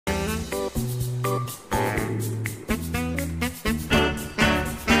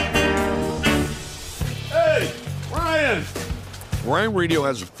Ryan Radio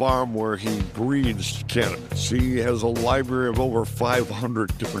has a farm where he breeds cannabis. He has a library of over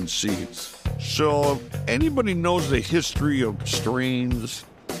 500 different seeds. So if anybody knows the history of strains,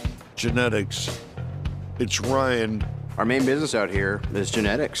 genetics, it's Ryan. Our main business out here is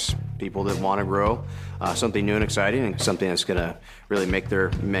genetics. People that want to grow something new and exciting and something that's going to really make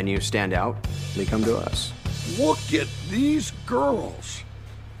their menu stand out, they come to us. Look at these girls.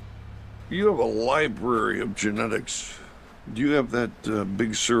 You have a library of genetics. Do you have that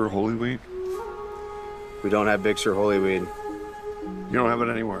big Sur Holy Weed? We don't have big Sur Holy Weed. You don't have it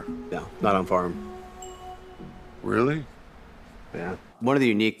anywhere? No, not on farm. Really? Yeah. One of the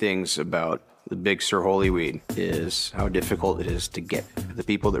unique things about the big Sur Holy Weed is how difficult it is to get. The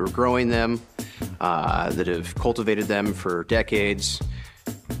people that were growing them, that have cultivated them for decades,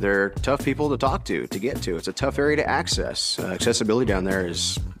 they're tough people to talk to get to. It's a tough area to access. Accessibility down there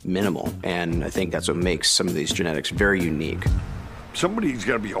is minimal, and I think that's what makes some of these genetics very unique. Somebody's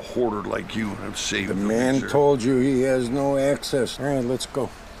got to be a hoarder like you and have saved the man told you he has no access. All right, let's go.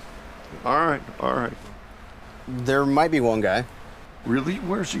 All right. There might be one guy. Really?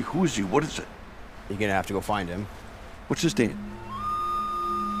 Where is he? Who is he? What is it? You're gonna have to go find him. What's his name?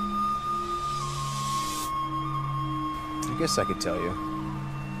 I guess I could tell you.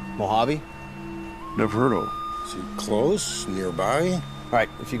 Mojave? Never heard of him. Is he close, nearby? All right,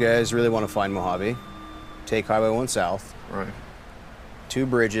 if you guys really want to find Mojave, take Highway 1 south. Right. 2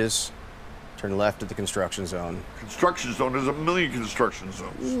 bridges, turn left at the construction zone. Construction zone? There's a million construction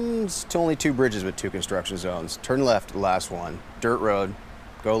zones. It's only 2 bridges with 2 construction zones. Turn left at the last one. Dirt road.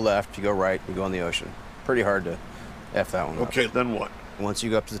 Go left, you go right, you go in the ocean. Pretty hard to F that one up. Okay, then what? Once you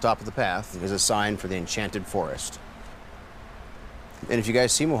go up to the top of the path, there's a sign for the Enchanted Forest. And if you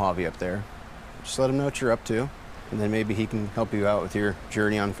guys see Mojave up there, just let him know what you're up to, and then maybe he can help you out with your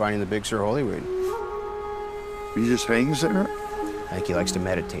journey on finding the big Sur Holy Weed. He just hangs there? I think he likes to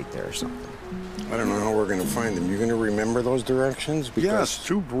meditate there or something. I don't know how we're going to find him. You going to remember those directions? Because yes,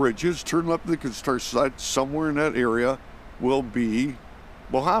 2 bridges, turn left at the construction site. Somewhere in that area will be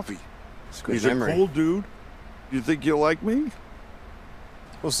Mojave. He's memory. A cool dude. You think you'll like me?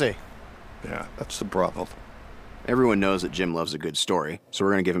 We'll see. Yeah, that's the problem. Everyone knows that Jim loves a good story, so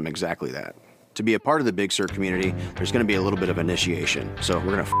we're going to give him exactly that. To be a part of the Big Sur community, there's going to be a little bit of initiation, so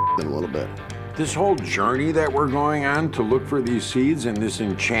we're going to them a little bit. This whole journey that we're going on to look for these seeds in this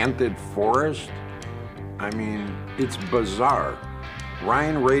enchanted forest, I mean, it's bizarre.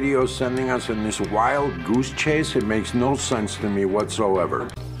 Ryan Radio sending us in this wild goose chase, it makes no sense to me whatsoever.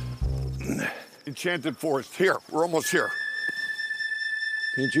 Enchanted forest. Here, we're almost here.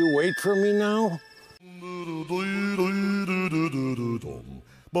 Can't you wait for me now?